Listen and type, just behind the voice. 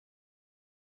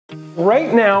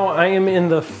Right now, I am in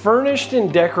the furnished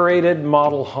and decorated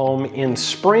model home in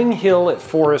Spring Hill at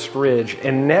Forest Ridge.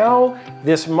 And now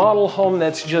this model home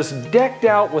that's just decked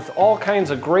out with all kinds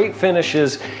of great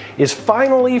finishes is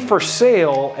finally for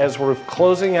sale as we're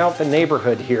closing out the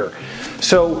neighborhood here.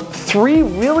 So 3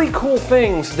 really cool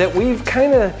things that we've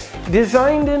kind of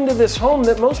designed into this home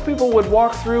that most people would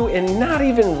walk through and not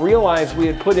even realize we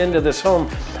had put into this home.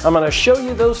 I'm going to show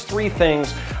you those 3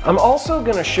 things. I'm also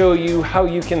going to show you how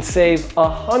you can save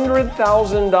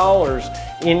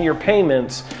 $100,000 in your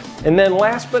payments. And then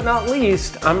last but not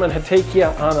least, I'm going to take you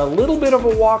on a little bit of a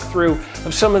walkthrough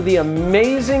of some of the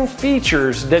amazing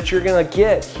features that you're going to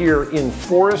get here in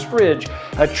Forest Ridge,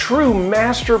 a true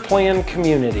master plan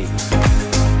community.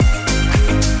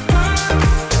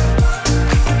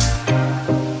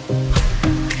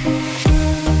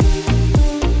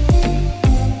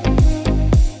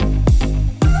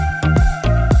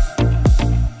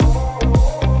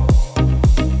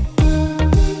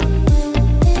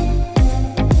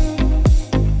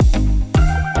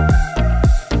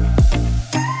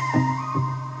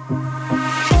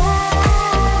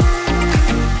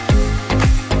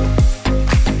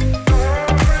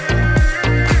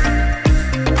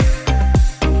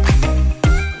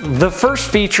 The first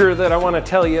feature that I want to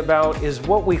tell you about is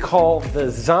what we call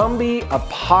the zombie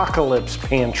apocalypse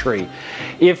pantry.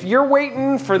 If you're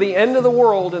waiting for the end of the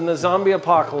world in the zombie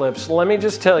apocalypse, let me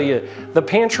just tell you, the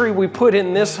pantry we put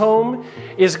in this home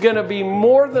is going to be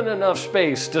more than enough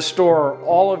space to store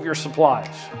all of your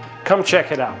supplies. Come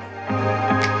check it out.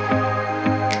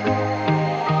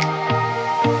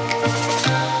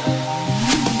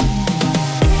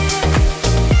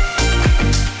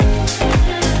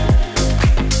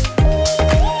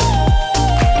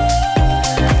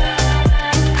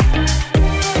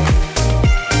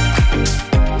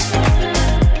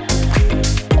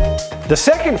 The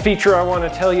second feature I want to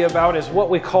tell you about is what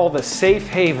we call the safe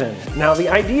haven. Now the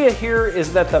idea here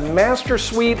is that the master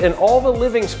suite and all the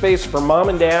living space for mom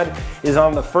and dad is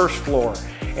on the first floor.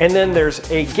 And then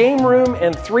there's a game room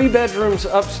and 3 bedrooms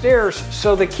upstairs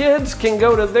so the kids can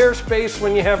go to their space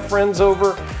when you have friends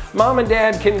over. Mom and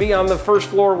dad can be on the first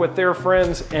floor with their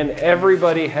friends, and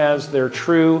everybody has their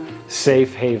true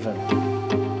safe haven.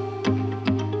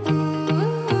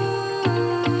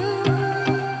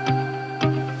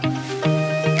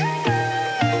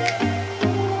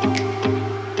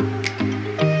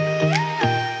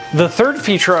 The third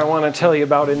feature I want to tell you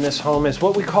about in this home is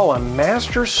what we call a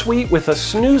master suite with a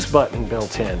snooze button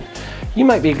built in. You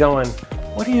might be going,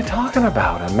 what are you talking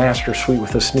about, a master suite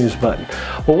with a snooze button?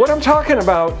 Well, what I'm talking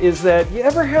about is that you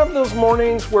ever have those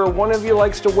mornings where one of you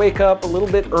likes to wake up a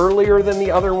little bit earlier than the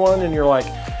other one and you're like,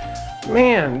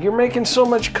 man, you're making so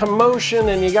much commotion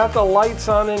and you got the lights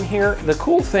on in here. The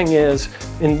cool thing is,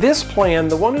 in this plan,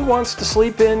 the one who wants to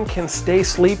sleep in can stay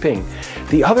sleeping.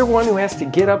 The other one who has to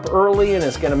get up early and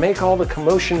is going to make all the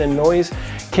commotion and noise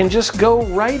can just go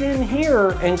right in here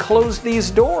and close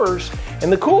these doors.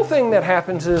 And the cool thing that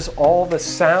happens is all the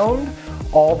sound,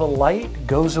 all the light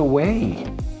goes away.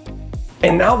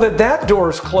 And now that that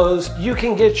door's closed, you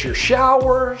can get your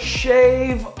shower,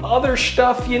 shave, other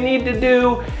stuff you need to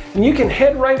do, and you can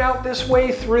head right out this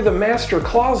way through the master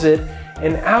closet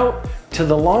and out to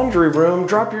the laundry room,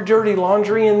 drop your dirty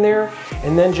laundry in there,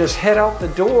 and then just head out the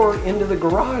door into the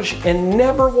garage and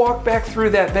never walk back through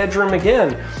that bedroom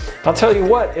again. I'll tell you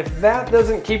what, if that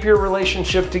doesn't keep your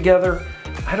relationship together,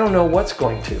 I don't know what's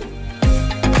going to.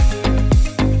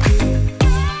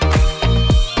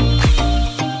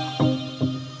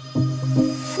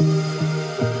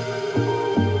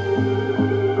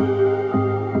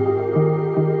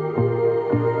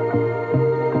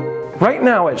 Right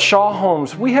now at Shaw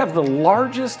Homes, we have the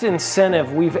largest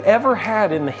incentive we've ever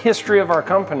had in the history of our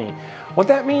company. What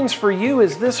that means for you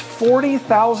is this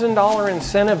 $40,000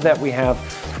 incentive that we have,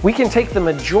 we can take the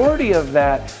majority of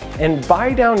that and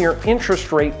buy down your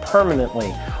interest rate permanently.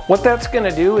 What that's going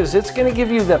to do is it's going to give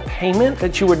you the payment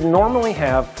that you would normally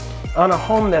have on a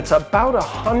home that's about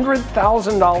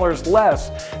 $100,000 less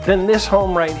than this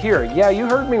home right here. Yeah, you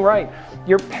heard me right.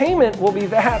 Your payment will be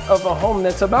that of a home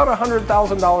that's about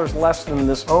 $100,000 less than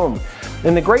this home.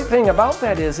 And the great thing about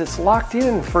that is it's locked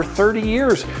in for 30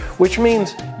 years, which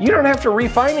means you don't have to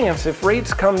refinance if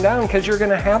rates come down because you're going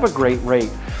to have a great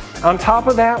rate. On top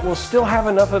of that, we'll still have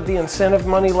enough of the incentive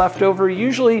money left over,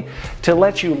 usually to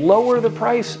let you lower the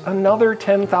price another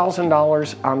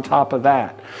 $10,000 on top of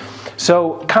that.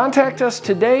 So contact us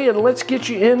today and let's get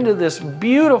you into this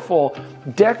beautiful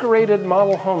decorated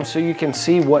model home so you can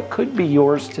see what could be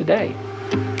yours today.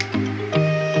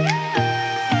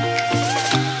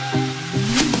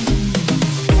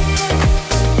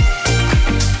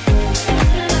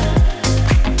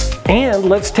 And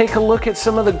let's take a look at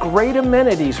some of the great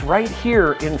amenities right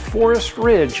here in Forest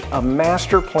Ridge, a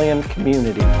master planned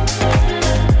community.